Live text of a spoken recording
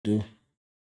Do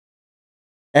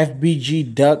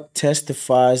FBG Duck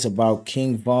testifies about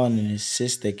King Von and his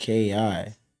sister Ki.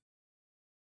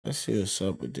 Let's see what's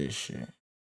up with this shit.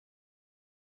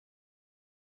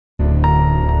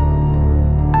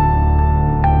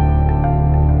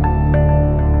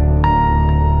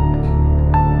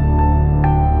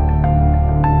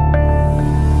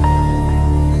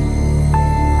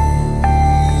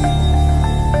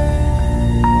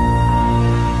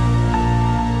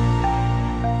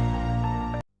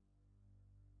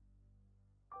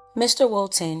 Mr.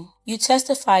 Wilton, you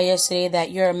testified yesterday that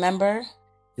you're a member.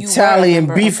 You were a Italian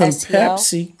member beef of and STL.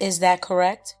 Pepsi. Is that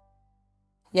correct?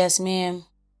 Yes, ma'am.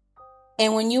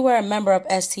 And when you were a member of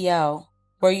STL,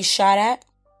 were you shot at?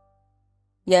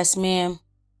 Yes, ma'am.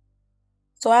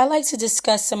 So I'd like to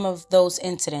discuss some of those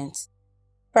incidents.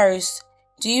 First,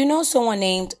 do you know someone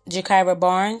named Jakira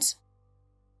Barnes?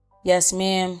 Yes,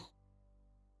 ma'am.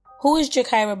 Who is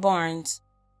Jakira Barnes?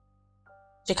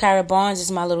 Jakira Barnes is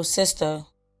my little sister.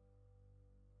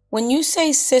 When you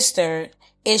say sister,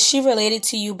 is she related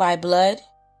to you by blood?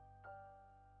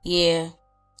 Yeah,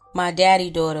 my daddy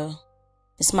daughter.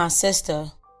 It's my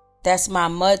sister. That's my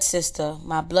mud sister,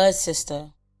 my blood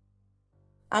sister.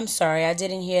 I'm sorry, I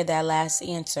didn't hear that last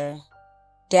answer.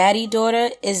 Daddy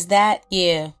daughter, is that?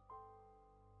 Yeah.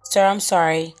 Sir, I'm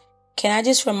sorry. Can I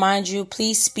just remind you,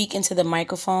 please speak into the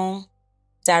microphone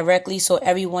directly so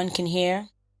everyone can hear?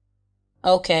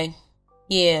 Okay.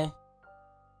 Yeah.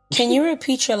 Can you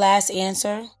repeat your last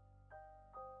answer?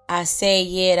 I say,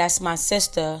 yeah, that's my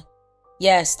sister.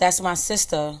 Yes, that's my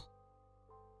sister.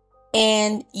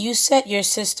 And you said your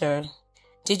sister.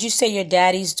 Did you say your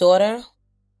daddy's daughter?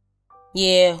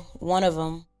 Yeah, one of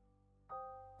them.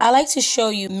 I'd like to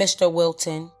show you, Mr.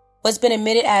 Wilton, what's been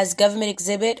admitted as Government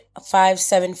Exhibit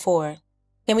 574.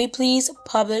 Can we please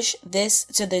publish this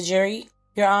to the jury,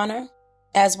 Your Honor,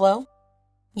 as well?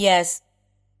 Yes,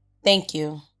 thank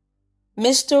you.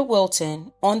 Mr.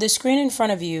 Wilton, on the screen in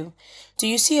front of you, do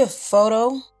you see a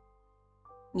photo?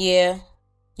 Yeah,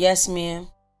 yes, ma'am.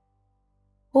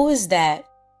 Who is that?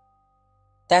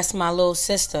 That's my little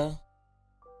sister.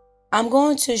 I'm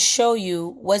going to show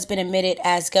you what's been admitted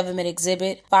as Government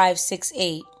Exhibit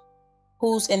 568.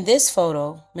 Who's in this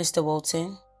photo, Mr.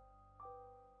 Wilton?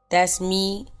 That's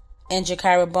me and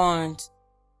Jakira Barnes.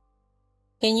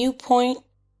 Can you point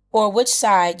or which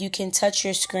side you can touch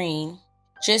your screen?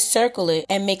 Just circle it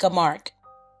and make a mark.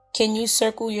 Can you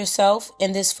circle yourself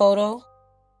in this photo?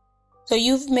 So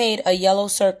you've made a yellow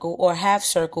circle or half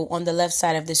circle on the left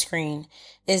side of the screen.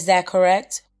 Is that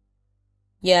correct?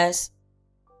 Yes.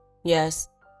 Yes.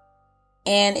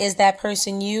 And is that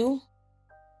person you?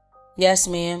 Yes,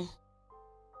 ma'am.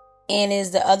 And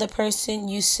is the other person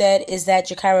you said, is that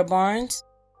Jakira Barnes?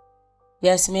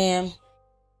 Yes, ma'am.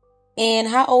 And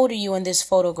how old are you in this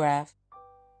photograph?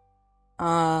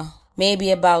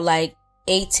 Maybe about like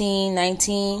 18,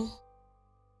 19.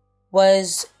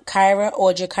 Was Kyra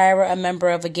or Jakira a member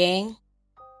of a gang?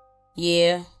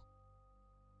 Yeah.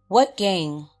 What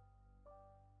gang?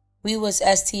 We was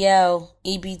STL,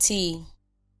 EBT.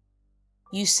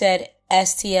 You said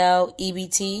STL,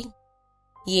 EBT?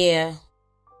 Yeah.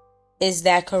 Is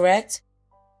that correct?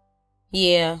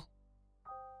 Yeah.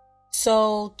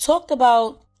 So, talked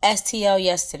about STL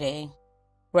yesterday,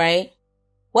 right?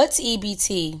 What's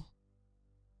EBT?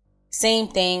 Same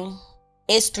thing.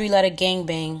 It's three-letter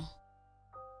gangbang.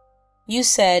 You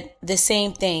said the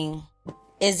same thing.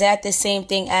 Is that the same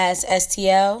thing as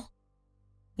STL?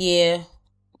 Yeah.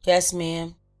 Yes,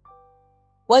 ma'am.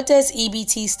 What does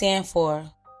EBT stand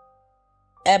for?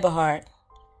 Eberhard.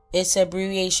 It's an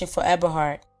abbreviation for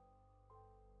Eberhard.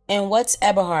 And what's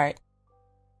Eberhard?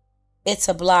 It's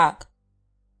a block.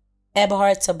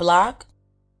 Eberhard's a block?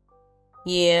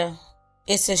 Yeah.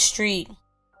 It's a street.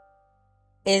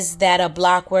 Is that a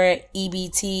block where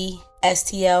EBT,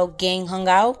 STL gang hung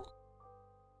out?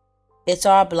 It's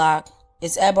our block.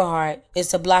 It's Eberhard.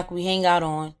 It's a block we hang out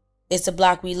on. It's a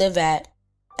block we live at.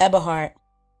 Eberhard.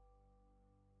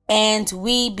 And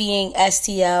we being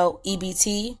STL,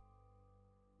 EBT?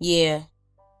 Yeah.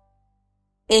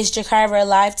 Is Jakira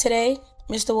alive today,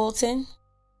 Mr. Wilton?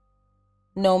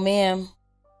 No, ma'am.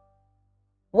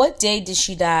 What day did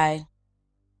she die?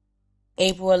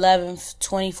 April 11th,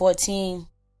 2014.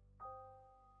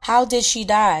 How did she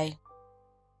die?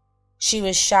 She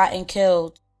was shot and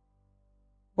killed.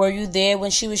 Were you there when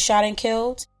she was shot and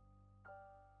killed?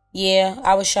 Yeah,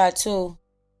 I was shot too.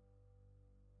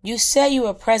 You said you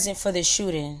were present for the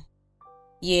shooting.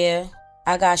 Yeah,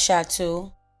 I got shot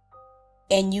too.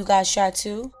 And you got shot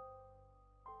too?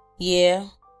 Yeah.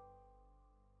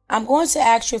 I'm going to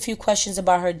ask you a few questions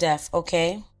about her death,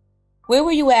 okay? Where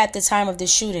were you at the time of the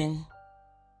shooting?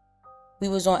 We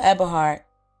was on Eberhard.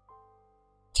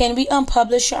 Can we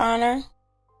unpublish, Your Honor?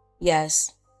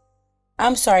 Yes.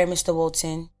 I'm sorry, Mr.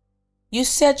 Walton. You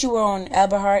said you were on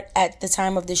Eberhard at the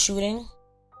time of the shooting?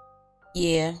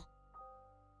 Yeah.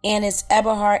 And is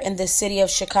Eberhard in the city of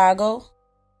Chicago?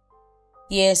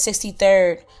 Yeah,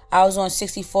 63rd. I was on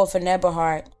 64th and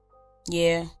Eberhard.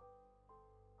 Yeah.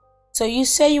 So you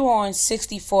say you were on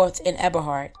 64th and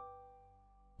Eberhard?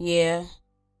 Yeah.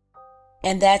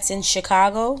 And that's in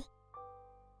Chicago?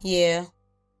 Yeah.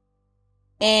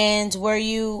 And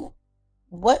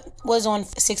what was on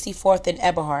 64th and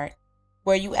Eberhard?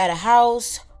 Were you at a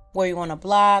house? Were you on a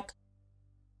block?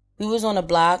 We was on a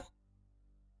block.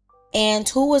 And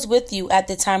who was with you at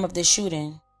the time of the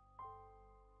shooting?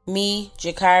 Me,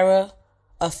 Jakira,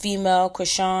 a female,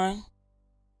 Krishan.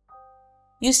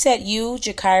 You said you,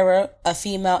 Jakira, a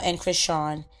female, and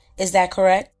Krishan. Is that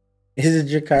correct? Is it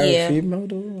Jakira Yeah. female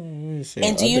though?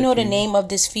 And do you know the name of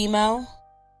this female?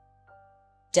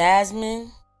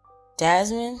 Jasmine?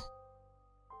 Jasmine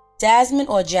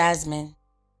or Jasmine?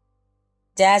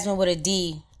 Jasmine with a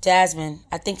D. Jasmine.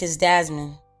 I think it's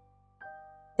Jasmine.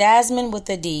 Jasmine with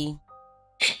a D.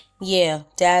 Yeah,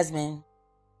 Jasmine.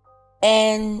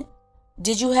 And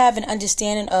did you have an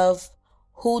understanding of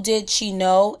who did she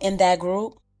know in that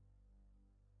group?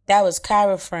 That was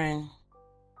Kyra's friend.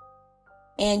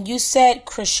 And you said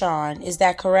Krishan, is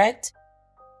that correct?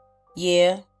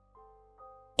 Yeah.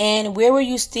 And where were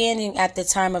you standing at the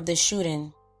time of the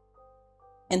shooting?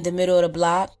 In the middle of the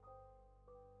block?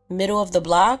 Middle of the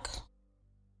block?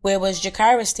 Where was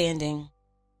Jakira standing?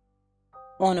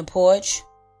 On a porch?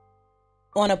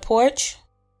 On a porch?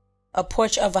 A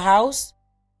porch of a house?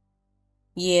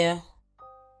 Yeah.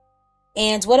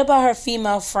 And what about her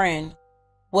female friend?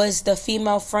 Was the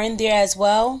female friend there as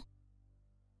well?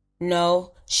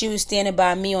 No, she was standing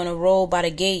by me on a road by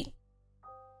the gate.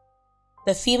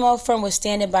 The female friend was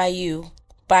standing by you,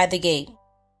 by the gate.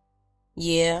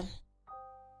 Yeah.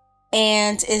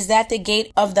 And is that the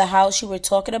gate of the house you were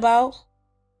talking about?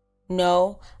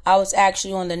 No, I was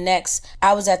actually at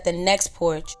the next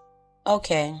porch.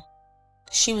 Okay.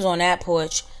 She was on that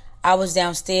porch. I was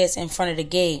downstairs in front of the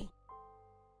gate.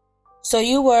 So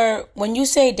when you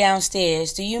say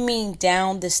downstairs, do you mean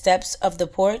down the steps of the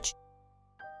porch?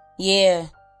 Yeah,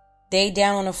 they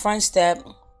down on the front step,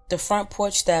 the front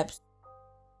porch steps.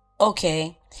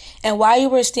 Okay, and while you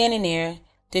were standing there,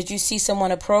 did you see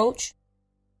someone approach?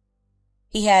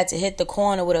 He had to hit the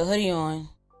corner with a hoodie on.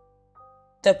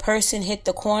 The person hit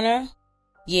the corner?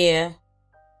 Yeah.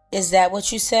 Is that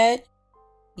what you said?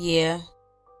 Yeah.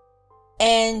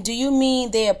 And do you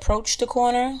mean they approached the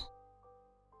corner?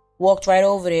 Walked right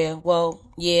over there. Well,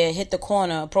 yeah, hit the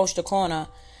corner, approached the corner.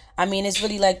 I mean, it's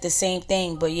really like the same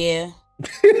thing, but yeah.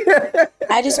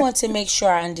 I just want to make sure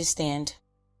I understand.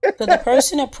 So the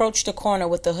person approached the corner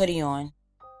with the hoodie on.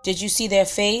 Did you see their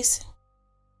face?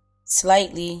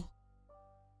 Slightly.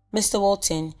 Mr.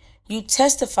 Walton, you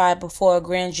testified before a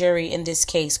grand jury in this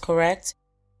case, correct?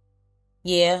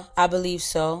 Yeah, I believe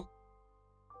so.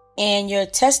 And your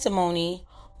testimony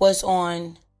was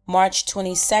on March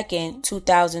 22nd,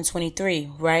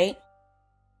 2023, right?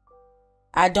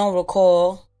 I don't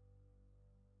recall.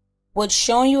 Would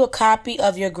showing you a copy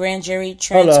of your grand jury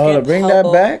transcript Hold on, bring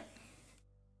that back.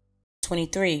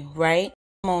 23, right?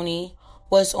 Testimony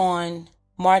was on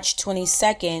March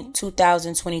 22nd,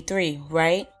 2023,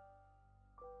 right?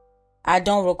 I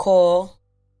don't recall.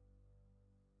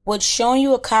 Would showing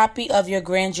you a copy of your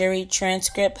grand jury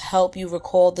transcript help you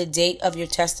recall the date of your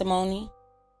testimony?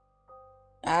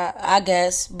 I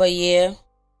guess, but yeah.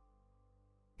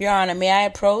 Your Honor, may I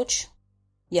approach?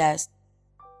 Yes.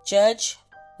 Judge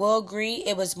will agree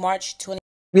it was March 20.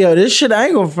 Yo, this shit, I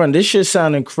ain't gonna front. This shit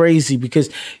sounding crazy because,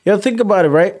 yo, think about it,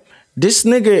 right? This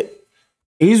nigga,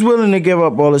 he's willing to give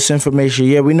up all this information.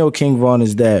 Yeah, we know King Von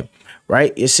is dead,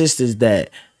 right? Your sister's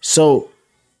dead. So,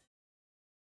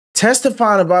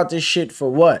 testifying about this shit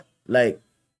for what? Like,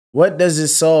 what does it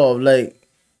solve? Like,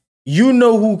 you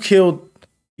know who killed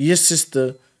your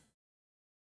sister.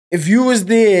 If you was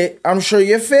there, I'm sure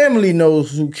your family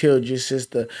knows who killed your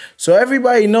sister. So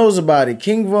everybody knows about it.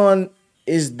 King Von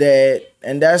is dead,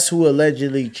 and that's who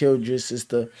allegedly killed your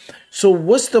sister. So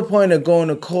what's the point of going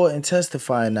to court and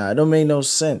testifying now? It don't make no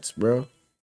sense, bro.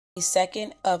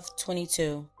 2nd of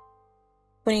 22.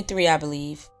 23, I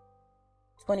believe.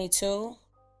 22?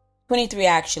 23,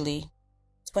 actually.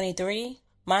 23?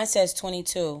 Mine says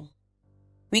 22.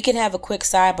 We can have a quick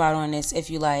sidebar on this if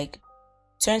you like.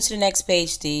 Turn to the next page,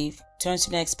 Steve. Turn to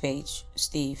the next page,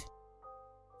 Steve.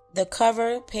 The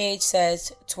cover page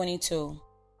says 22.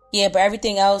 Yeah, but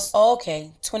everything else, oh,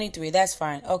 okay, 23, that's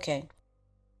fine, okay.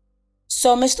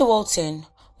 So, Mr. Walton,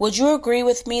 Would you agree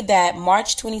with me that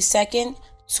March 22nd,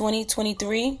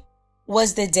 2023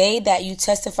 was the day that you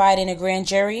testified in a grand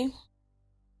jury?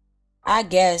 I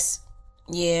guess.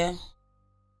 Yeah.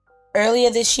 Earlier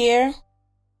this year?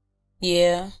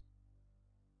 Yeah.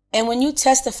 And when you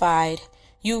testified,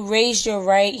 you raised your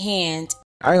right hand.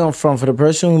 I ain't gonna front for the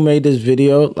person who made this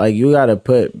video. Like, you gotta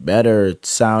put better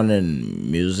sounding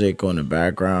music on the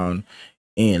background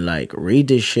and like read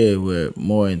this shit with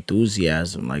more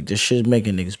enthusiasm. Like, this shit's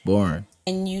making niggas boring.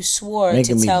 And you swore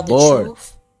Making to me tell the bored.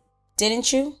 truth,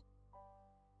 didn't you?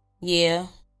 Yeah.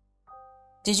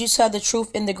 Did you tell the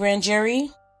truth in the grand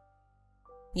jury?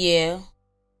 Yeah.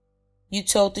 You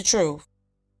told the truth,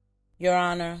 Your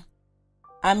Honor.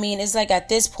 I mean, it's like at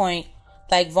this point,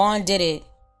 like Vaughn did it.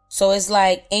 So it's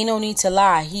like, ain't no need to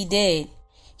lie. He did.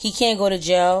 He can't go to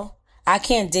jail. I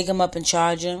can't dig him up and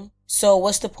charge him. So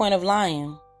what's the point of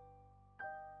lying?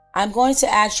 I'm going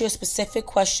to ask you a specific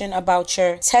question about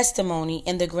your testimony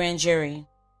in the grand jury.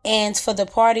 And for the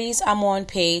parties, I'm on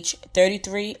page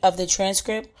 33 of the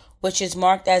transcript, which is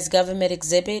marked as Government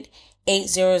Exhibit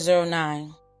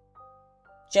 8009.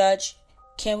 Judge,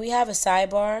 can we have a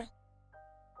sidebar?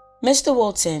 Mr.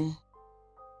 Wilton.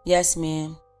 Yes,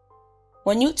 ma'am.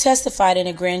 When you testified in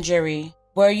a grand jury,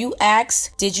 were you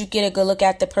asked, did you get a good look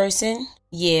at the person?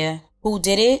 Yeah. Who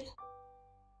did it?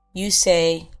 You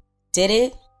say, did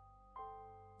it?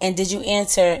 And did you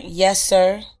answer, yes,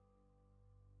 sir?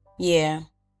 Yeah.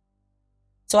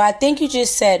 So I think you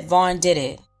just said Vaughn did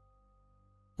it.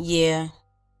 Yeah.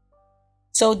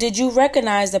 So did you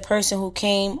recognize the person who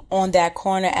came on that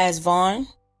corner as Vaughn?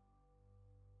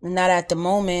 Not at the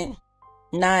moment.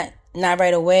 Not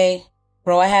right away.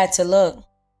 Bro, I had to look.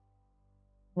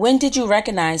 When did you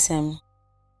recognize him?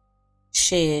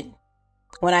 Shit.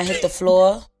 When I hit the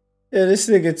floor? Yeah, this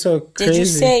nigga talk crazy. Did you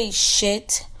say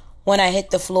shit when I hit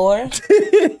the floor?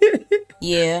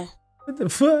 Yeah. What the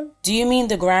fuck? Do you mean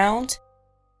the ground?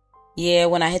 Yeah,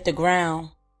 when I hit the ground.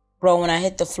 Bro, when I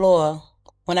hit the floor.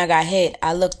 When I got hit,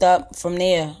 I looked up from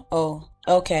there. Oh,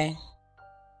 okay.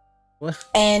 What?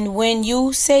 And when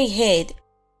you say hit,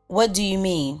 what do you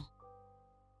mean?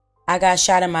 I got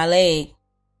shot in my leg.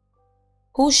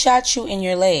 Who shot you in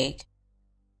your leg?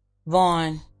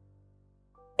 Vaughn.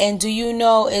 And do you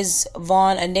know, is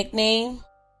Vaughn a nickname?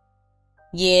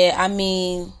 Yeah, I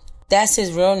mean, that's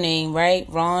his real name, right,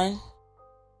 Vaughn?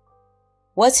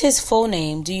 What's his full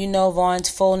name? Do you know Vaughn's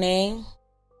full name?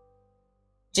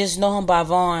 Just know him by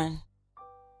Vaughn.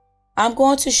 I'm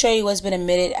going to show you what's been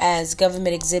admitted as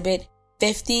Government Exhibit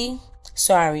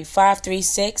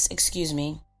 536, excuse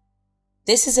me.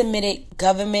 This is admitted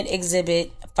Government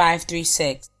Exhibit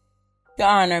 536. Your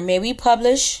Honor, may we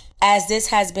publish as this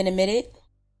has been admitted?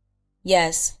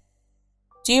 Yes.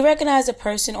 Do you recognize the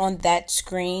person on that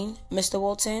screen, Mr.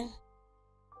 Wilton?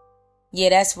 Yeah,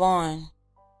 that's Vaughn.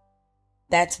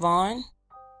 That's Vaughn?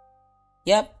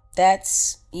 Yep,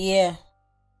 yeah.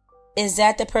 Is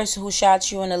that the person who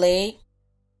shot you in the leg?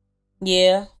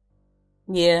 Yeah.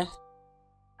 Yeah.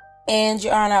 And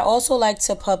Your Honor, I also like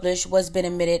to publish what's been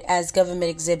admitted as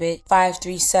Government Exhibit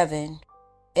 537.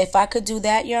 If I could do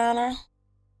that, Your Honor?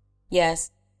 Yes.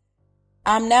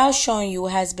 I'm now showing you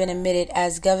what has been admitted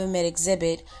as Government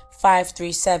Exhibit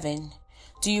 537.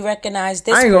 Do you recognize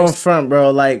this? I ain't gonna front,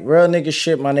 bro. Like, real nigga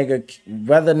shit, my nigga.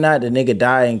 Whether or not the nigga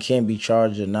die and can't be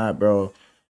charged or not, bro.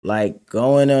 Like,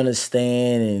 going on the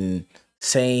stand and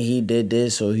saying he did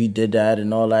this or he did that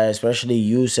and all that, especially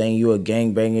you saying you a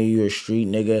gangbanger, you a street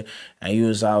nigga, and you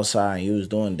was outside and you was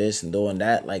doing this and doing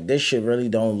that. Like, this shit really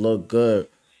don't look good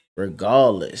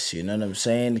regardless, you know what I'm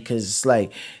saying? Because it's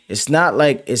like, it's not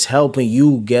like it's helping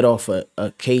you get off a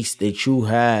case that you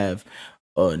have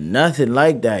or nothing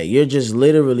like that. You're just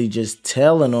literally just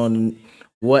telling on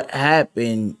what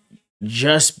happened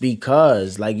just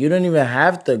because. Like, you don't even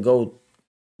have to go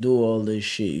do all this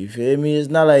shit, you feel me? It's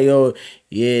not like, yo,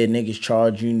 yeah, niggas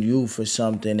charging you for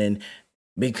something and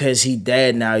because he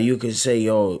dead now, you can say,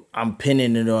 yo, I'm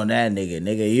pinning it on that nigga.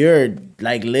 Nigga, you're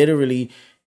like literally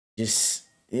just,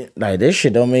 like, this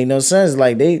shit don't make no sense.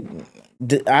 Like,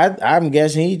 I'm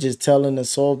guessing he just telling to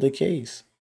solve the case.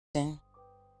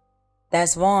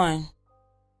 That's Vaughn.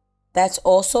 That's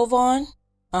also Vaughn?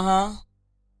 Uh-huh.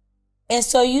 And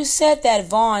so you said that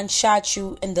Vaughn shot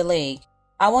you in the leg.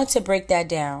 I want to break that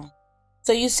down.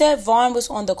 So you said Vaughn was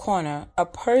on the corner, a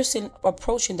person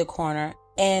approaching the corner,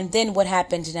 and then what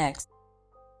happened next?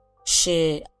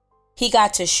 Shit. He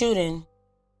got to shooting.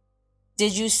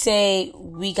 Did you say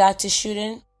we got to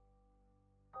shooting?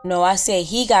 No, I said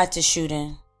he got to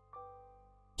shooting.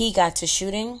 He got to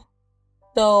shooting?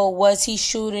 So was he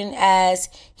shooting as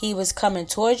he was coming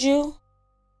towards you?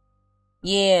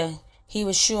 Yeah, he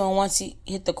was shooting once he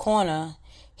hit the corner,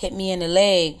 hit me in the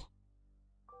leg.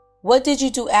 What did you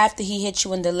do after he hit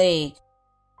you in the leg?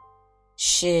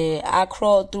 Shit, I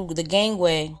crawled through the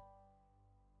gangway.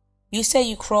 You say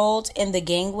you crawled in the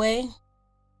gangway?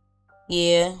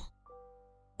 Yeah.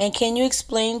 And can you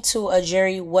explain to a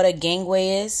jury what a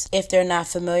gangway is, if they're not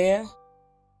familiar?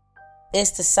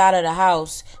 It's the side of the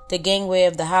house, the gangway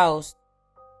of the house.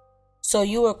 So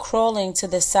you were crawling to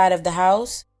the side of the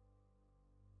house?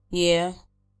 Yeah.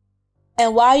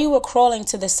 And while you were crawling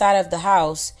to the side of the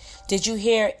house, did you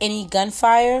hear any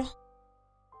gunfire?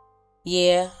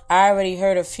 Yeah, I already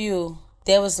heard a few.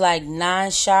 There was like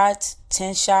 9 shots,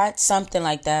 10 shots, something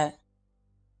like that.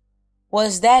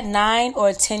 Was that 9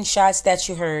 or 10 shots that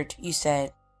you heard, you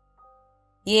said?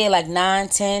 Yeah, like 9,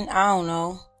 10, I don't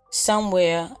know.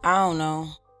 Somewhere, I don't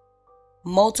know.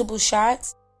 Multiple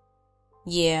shots?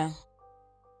 Yeah.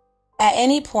 At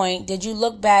any point, did you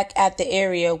look back at the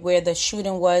area where the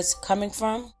shooting was coming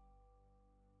from?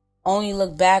 Only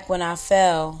looked back when I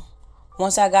fell.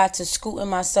 Once I got to scooting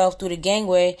myself through the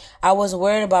gangway, I wasn't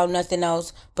worried about nothing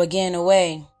else but getting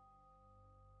away.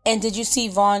 And did you see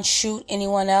Vaughn shoot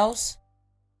anyone else?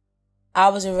 I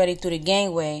was already through the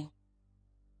gangway.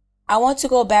 I want to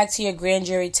go back to your grand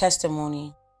jury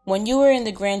testimony. When you were in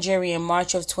the grand jury in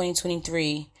March of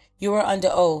 2023, you were under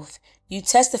oath. You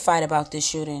testified about this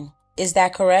shooting. Is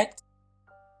that correct?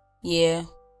 Yeah.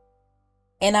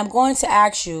 And I'm going to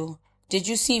ask you, did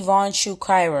you see Vaughn shoot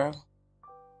Kyra?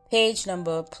 Page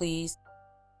number, please.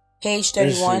 Page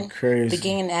 31,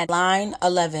 beginning at line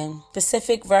 11.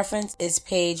 Specific reference is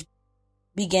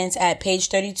begins at page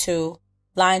 32,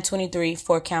 line 23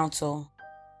 for counsel.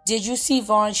 Did you see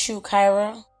Vaughn shoot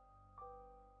Kyra?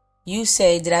 You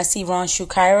say, did I see Vaughn shoot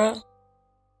Kyra?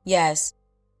 Yes.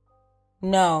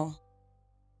 No.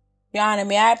 Your Honor,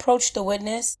 may I approach the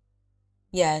witness?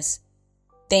 Yes.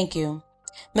 Thank you.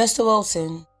 Mr.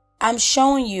 Wilson, I'm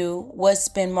showing you what's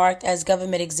been marked as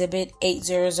Government Exhibit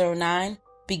 8009,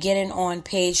 beginning on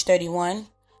page 31.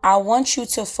 I want you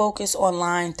to focus on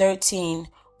line 13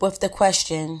 with the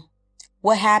question,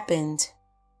 what happened?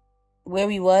 Where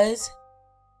we was?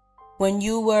 When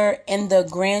you were in the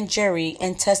grand jury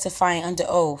and testifying under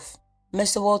oath.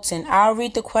 Mr. Wilson, I'll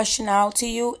read the question out to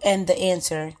you and the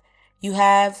answer. You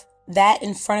have that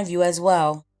in front of you as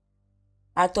well.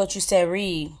 I thought you said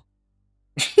read.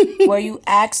 Were you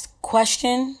asked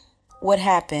question, what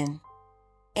happened?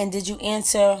 And did you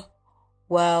answer,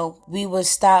 well, we was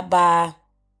stopped by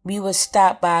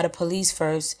the police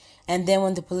first, and then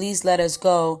when the police let us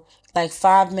go, like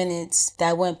 5 minutes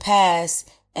that went past,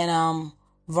 and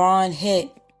Vaughn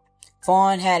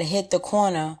had hit the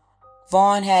corner.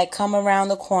 Vaughn had come around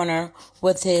the corner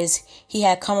with his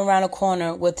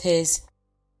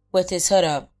hood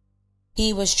up.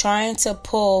 He was trying to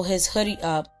pull his hoodie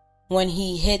up when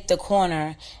he hit the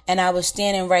corner, and I was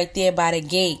standing right there by the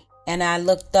gate, and I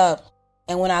looked up,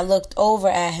 and when I looked over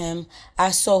at him,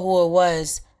 I saw who it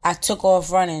was. I took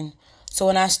off running. So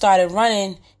when I started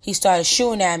running, he started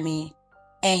shooting at me,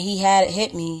 and he had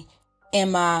hit me in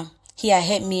my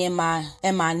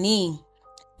knee,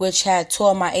 which had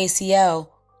tore my ACL,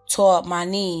 tore up my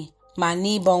knee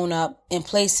bone up in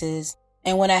places.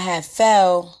 And when I had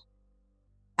fell,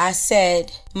 I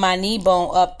said my knee bone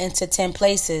up into 10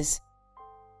 places.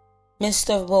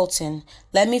 Mr. Wilson,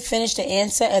 let me finish the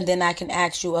answer and then I can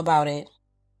ask you about it.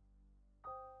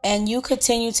 And you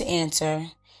continue to answer.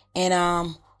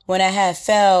 And when I had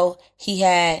fell, he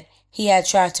had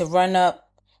tried to run up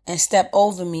and step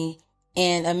over me.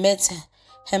 And amidst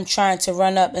him trying to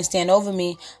run up and stand over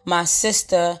me, my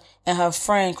sister and her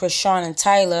friend, Krishan and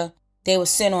Tyler, they were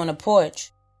sitting on the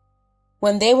porch.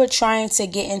 When they were trying to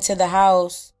get into the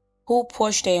house, who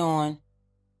porch they on?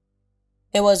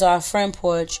 It was our friend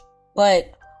porch,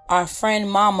 but our friend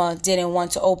mama didn't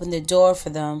want to open the door for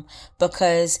them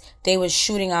because they were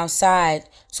shooting outside,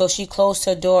 so she closed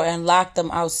her door and locked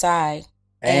them outside.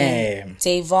 And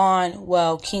King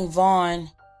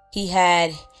Vaughn, he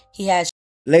had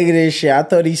look at this shit. I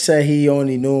thought he said he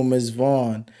only knew him as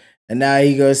Vaughn. And now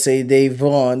he gonna say Dave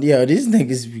Vaughn. Yo, these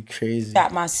niggas be crazy.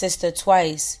 Shot my sister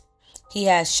twice. He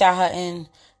had shot her in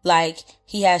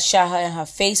her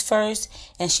face first,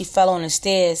 and she fell on the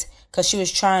stairs because she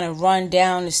was trying to run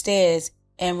down the stairs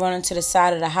and run into the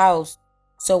side of the house.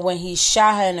 So when he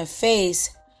shot her in the face,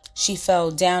 she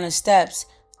fell down the steps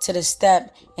to the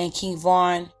step, and King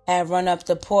Vaughn had run up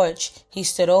the porch. He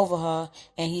stood over her,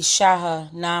 and he shot her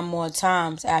 9 more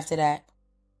times after that,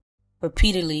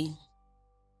 repeatedly.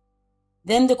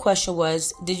 Then the question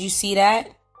was, did you see that?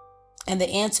 And the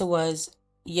answer was,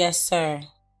 yes, sir.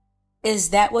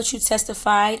 Is that what you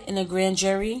testified in the grand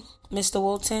jury, Mr.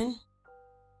 Wilson?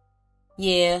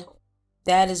 Yeah,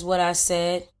 that is what I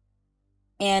said.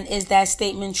 And is that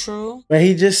statement true? But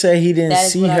he just said he didn't That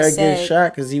is see what I her get said.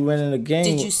 shot because he went in the Did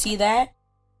game. you see that?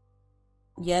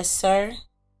 Yes, sir.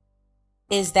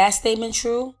 Is that statement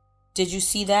true? Did you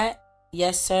see that?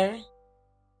 Yes, sir.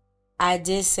 I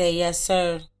did say yes,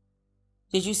 sir.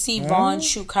 Did you see Vaughn Huh?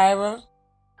 shoot Kyra?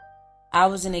 I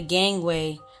was in a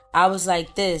gangway. I was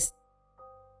like this.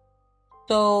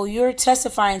 So you're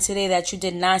testifying today that you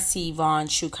did not see Vaughn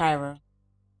shoot Kyra.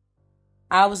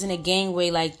 I was in a gangway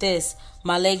like this.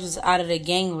 My legs was out of the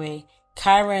gangway.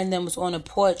 Kyra and them was on a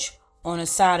porch on the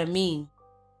side of me.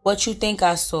 What you think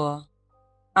I saw?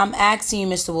 I'm asking you,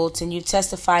 Mr. Wilton, you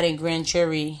testified in grand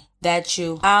jury that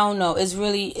I don't know,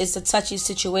 it's a touchy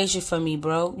situation for me,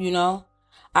 bro, you know?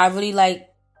 I really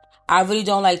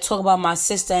don't like talk about my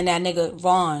sister and that nigga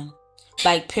Vaughn.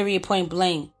 Like, period, point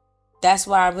blank. That's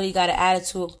why I really got an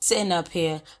attitude sitting up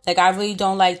here. Like, I really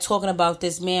don't like talking about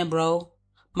this man, bro.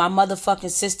 My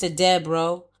motherfucking sister dead,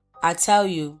 bro. I tell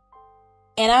you.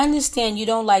 And I understand you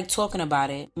don't like talking about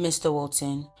it, Mr.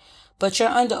 Wilton. But you're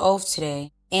under oath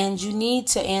today, and you need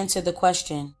to answer the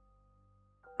question.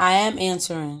 I am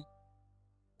answering.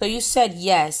 So you said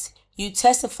yes. You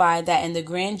testified that in the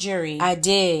grand jury. I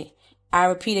did. I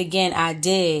repeat again, I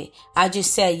did. I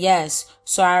just said yes.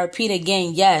 So I repeat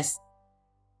again, yes.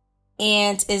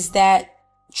 And is that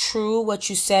true what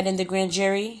you said in the grand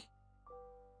jury?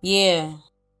 Yeah.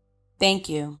 Thank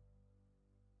you.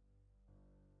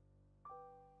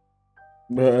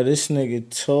 Bro, this nigga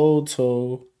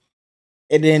told.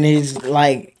 And then he's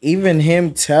like, even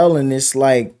him telling, it's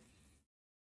like,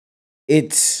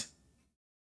 it's,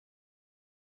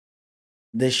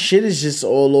 the shit is just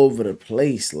all over the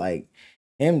place. Like,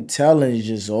 him telling is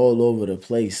just all over the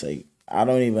place. Like, I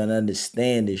don't even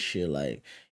understand this shit. Like,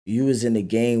 you was in the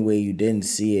game where you didn't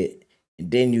see it,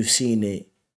 and then you seen it,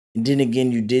 and then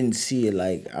again you didn't see it.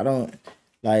 Like, I don't,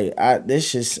 like, at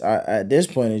this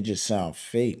point it just sound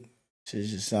fake. It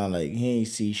just sound like he ain't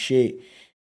see shit.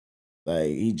 Like,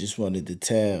 he just wanted to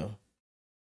tell.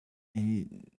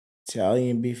 And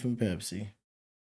Italian beef and Pepsi.